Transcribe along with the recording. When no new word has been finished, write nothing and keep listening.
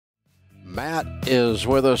Matt is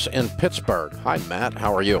with us in Pittsburgh. Hi, Matt.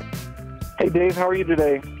 How are you? Hey, Dave. How are you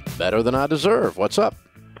today? Better than I deserve. What's up?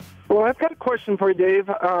 Well, I've got a question for you, Dave.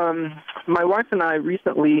 My wife and I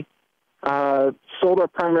recently sold our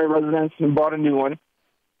primary residence and bought a new one.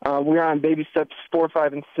 We are on baby steps 4,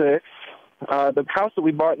 5, and 6. The house that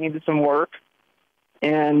we bought needed some work,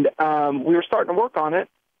 and we were starting to work on it.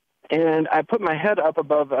 And I put my head up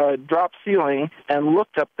above a drop ceiling and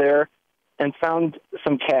looked up there and found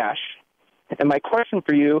some cash. And my question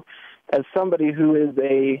for you, as somebody who is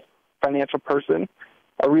a financial person,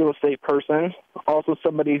 a real estate person, also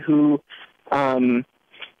somebody who, somebody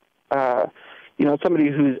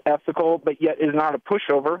who's ethical but yet is not a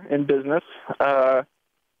pushover in business,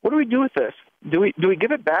 what do we do with this? Do we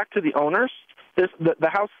give it back to the owners? The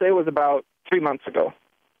house sale was about 3 months ago.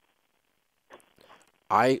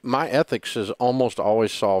 My ethics is almost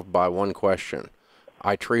always solved by one question.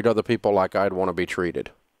 I treat other people like I'd want to be treated.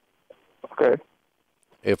 Okay.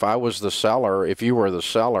 If I was the seller, if you were the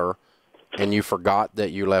seller and you forgot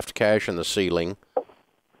that you left cash in the ceiling,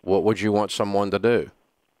 what would you want someone to do?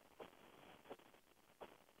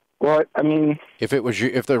 Well, I mean, if it was you,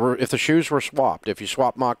 if the shoes were swapped, if you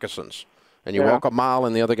swapped moccasins and you walk a mile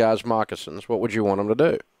in the other guy's moccasins, what would you want them to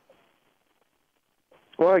do?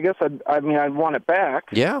 Well, I guess I'd want it back.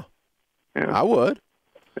 Yeah. I would.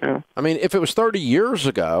 Yeah. I mean, if it was 30 years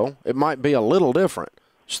ago, it might be a little different.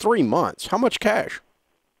 It's 3 months. How much cash?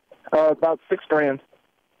 About $6,000.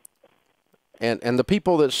 And the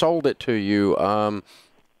people that sold it to you,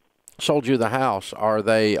 sold you the house, are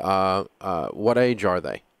they, what age are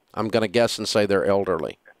they? I'm going to guess and say they're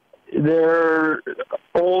elderly. They're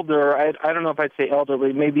older. I don't know if I'd say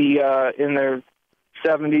elderly, maybe in their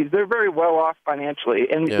 70s. They're very well off financially.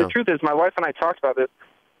 And the truth is, my wife and I talked about this.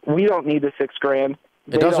 We don't need the $6,000.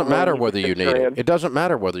 It doesn't matter whether you need it. It doesn't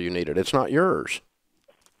matter whether you need it. It's not yours.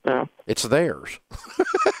 No. It's theirs.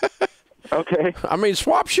 Okay. I mean,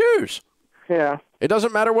 swap shoes. Yeah. It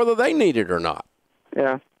doesn't matter whether they need it or not.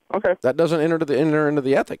 Yeah. Okay. That doesn't enter into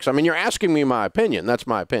the ethics. I mean, you're asking me my opinion. That's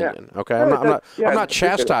my opinion. Okay. I'm not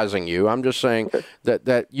chastising you. I'm just saying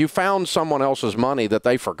that you found someone else's money that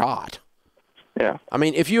they forgot. Yeah. I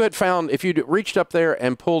mean, if you'd reached up there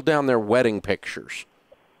and pulled down their wedding pictures,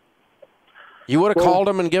 you would have called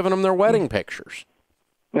them and given them their wedding pictures.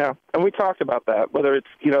 Yeah, and we talked about that. Whether it's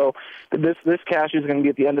this cash is going to be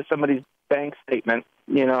at the end of somebody's bank statement.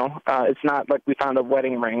 It's not like we found a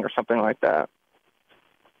wedding ring or something like that.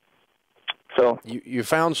 So you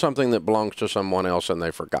found something that belongs to someone else and they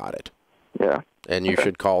forgot it. Yeah. And you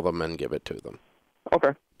should call them and give it to them.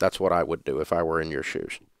 Okay. That's what I would do if I were in your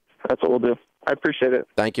shoes. That's what we'll do. I appreciate it.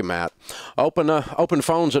 Thank you, Matt. Open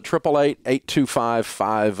phones at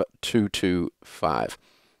 888-825-5225.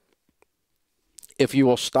 If you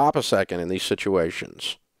will stop a second in these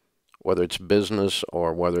situations, whether it's business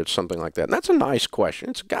or whether it's something like that, and that's a nice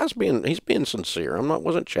question. He's being sincere.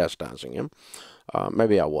 Wasn't chastising him.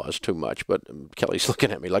 Maybe I was too much, but Kelly's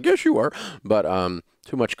looking at me like, yes, you were. But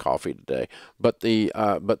too much coffee today. But the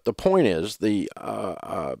point is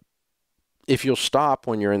if you'll stop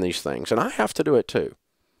when you're in these things, and I have to do it too.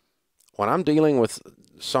 When I'm dealing with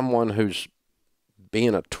someone who's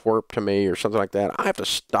being a twerp to me or something like that, I have to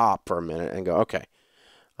stop for a minute and go, okay,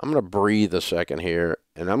 I'm going to breathe a second here,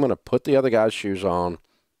 and I'm going to put the other guy's shoes on,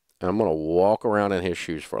 and I'm going to walk around in his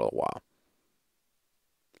shoes for a little while.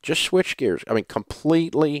 Just switch gears. I mean,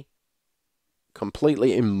 completely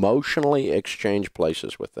emotionally exchange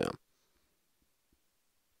places with them.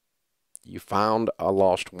 You found a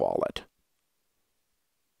lost wallet.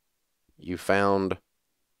 You found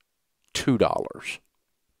 $2.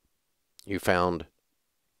 You found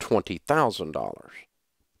 $20,000.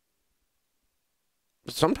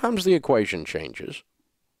 Sometimes the equation changes,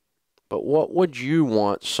 but what would you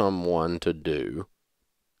want someone to do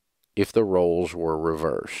if the roles were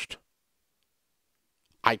reversed?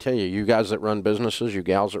 I tell you, you guys that run businesses, you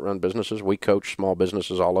gals that run businesses, we coach small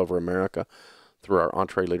businesses all over America through our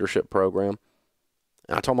Entree Leadership Program.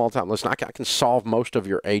 And I tell them all the time, listen, I can solve most of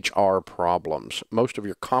your HR problems, most of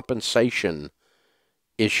your compensation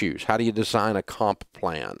issues. How do you design a comp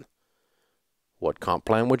plan? What comp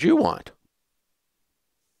plan would you want?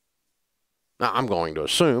 Now, I'm going to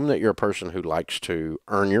assume that you're a person who likes to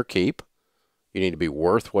earn your keep. You need to be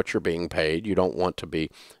worth what you're being paid. You don't want to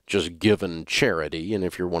be just given charity. And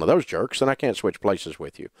if you're one of those jerks, then I can't switch places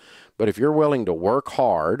with you. But if you're willing to work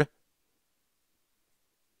hard,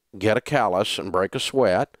 get a callus and break a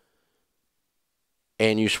sweat,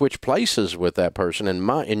 and you switch places with that person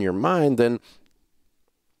in your mind, then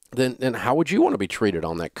how would you want to be treated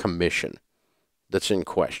on that commission that's in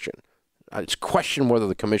question? It's question whether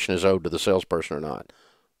the commission is owed to the salesperson or not.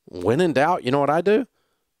 When in doubt, you know what I do?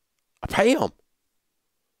 I pay them.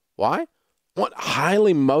 Why? I want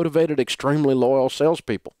highly motivated, extremely loyal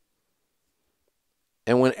salespeople.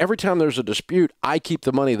 And when every time there's a dispute, I keep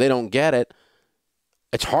the money, they don't get it,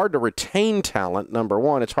 it's hard to retain talent, number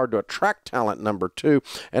one. It's hard to attract talent, number two.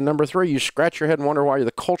 And number three, you scratch your head and wonder why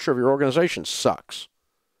the culture of your organization sucks.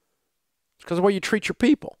 It's because of the way you treat your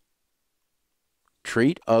people.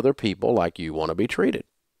 Treat other people like you want to be treated.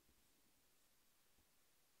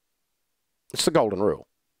 It's the golden rule.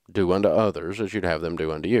 Do unto others as you'd have them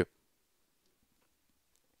do unto you.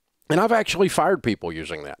 And I've actually fired people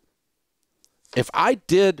using that. If I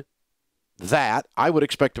did that, I would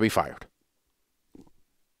expect to be fired.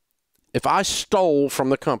 If I stole from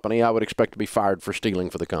the company, I would expect to be fired for stealing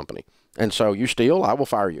for the company. And so you steal, I will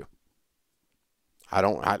fire you.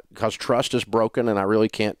 Because trust is broken and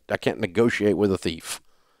I can't negotiate with a thief.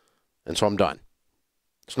 And so I'm done.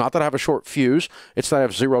 It's not that I have a short fuse, it's that I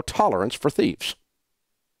have zero tolerance for thieves.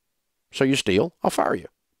 So you steal, I'll fire you.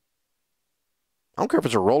 I don't care if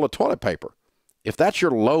it's a roll of toilet paper. If that's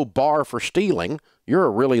your low bar for stealing, you're a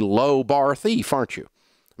really low bar thief, aren't you?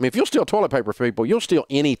 I mean, if you'll steal toilet paper for people, you'll steal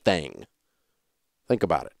anything. Think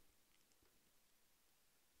about it.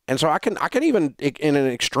 And so I can even, in an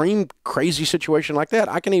extreme crazy situation like that,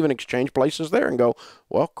 I can even exchange places there and go,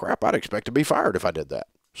 well, crap, I'd expect to be fired if I did that.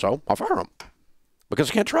 So I'll fire them because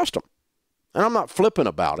I can't trust them. And I'm not flippant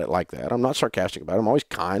about it like that. I'm not sarcastic about it. I'm always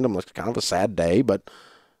kind. It's kind of a sad day, but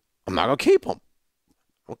I'm not going to keep them.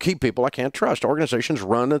 I'll keep people I can't trust. Organizations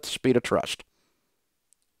run at the speed of trust.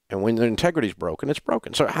 And when the integrity is broken, it's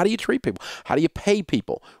broken. So how do you treat people? How do you pay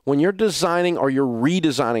people? When you're designing or you're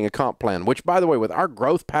redesigning a comp plan, which, by the way, with our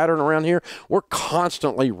growth pattern around here, we're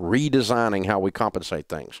constantly redesigning how we compensate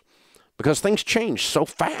things because things change so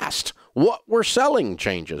fast. What we're selling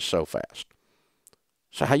changes so fast.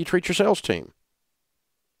 So how you treat your sales team?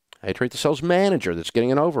 How you treat the sales manager that's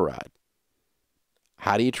getting an override?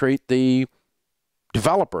 How do you treat the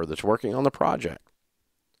developer that's working on the project?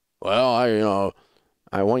 Well,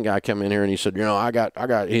 one guy came in here and he said,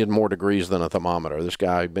 he had more degrees than a thermometer. This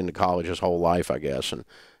guy had been to college his whole life, I guess, and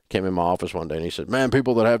came in my office one day and he said, man,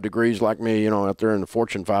 people that have degrees like me, out there in the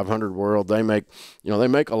Fortune 500 world, they make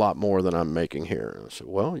a lot more than I'm making here. And I said,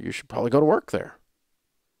 well, you should probably go to work there.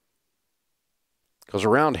 Because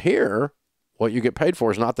around here, what you get paid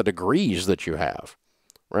for is not the degrees that you have.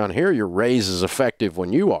 Around here, your raise is effective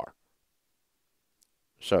when you are.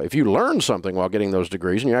 So if you learn something while getting those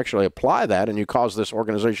degrees and you actually apply that and you cause this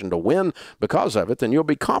organization to win because of it, then you'll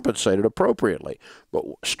be compensated appropriately. But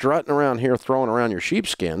strutting around here, throwing around your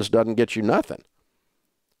sheepskins doesn't get you nothing.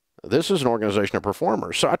 This is an organization of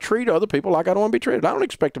performers. So I treat other people like I don't want to be treated. I don't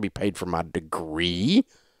expect to be paid for my degree.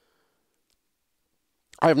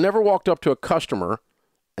 I have never walked up to a customer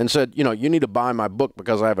and said, you need to buy my book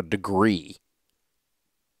because I have a degree.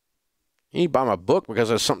 You need to buy my book because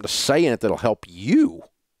there's something to say in it that'll help you.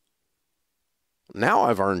 Now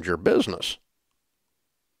I've earned your business.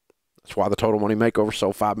 That's why the Total Money Makeover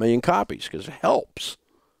sold 5 million copies, because it helps.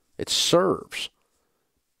 It serves.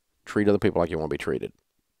 Treat other people like you want to be treated.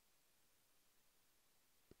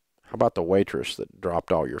 How about the waitress that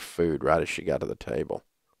dropped all your food right as she got to the table?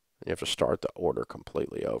 And you have to start the order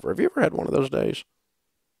completely over. Have you ever had one of those days?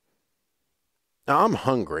 Now, I'm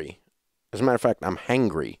hungry. As a matter of fact, I'm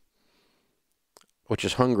hangry, which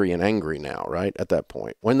is hungry and angry now, right? At that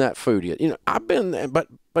point, when that food, I've been there, but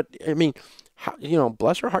I mean, how,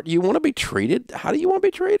 bless her heart. Do you want to be treated? How do you want to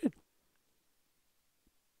be treated?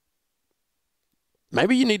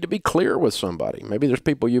 Maybe you need to be clear with somebody. Maybe there's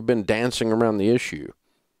people you've been dancing around the issue.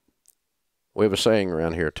 We have a saying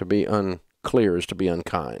around here, to be unclear is to be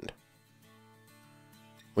unkind.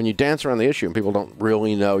 When you dance around the issue and people don't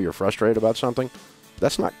really know you're frustrated about something,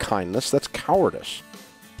 that's not kindness, that's cowardice.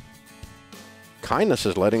 Kindness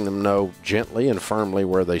is letting them know gently and firmly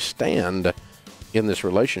where they stand in this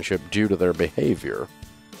relationship due to their behavior.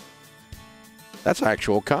 That's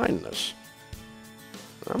actual kindness.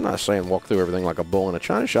 I'm not saying walk through everything like a bull in a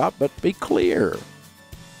china shop, but be clear.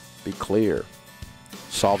 Be clear.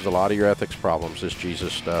 Solves a lot of your ethics problems, this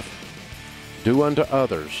Jesus stuff. Do unto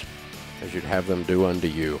others as you'd have them do unto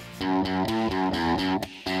you.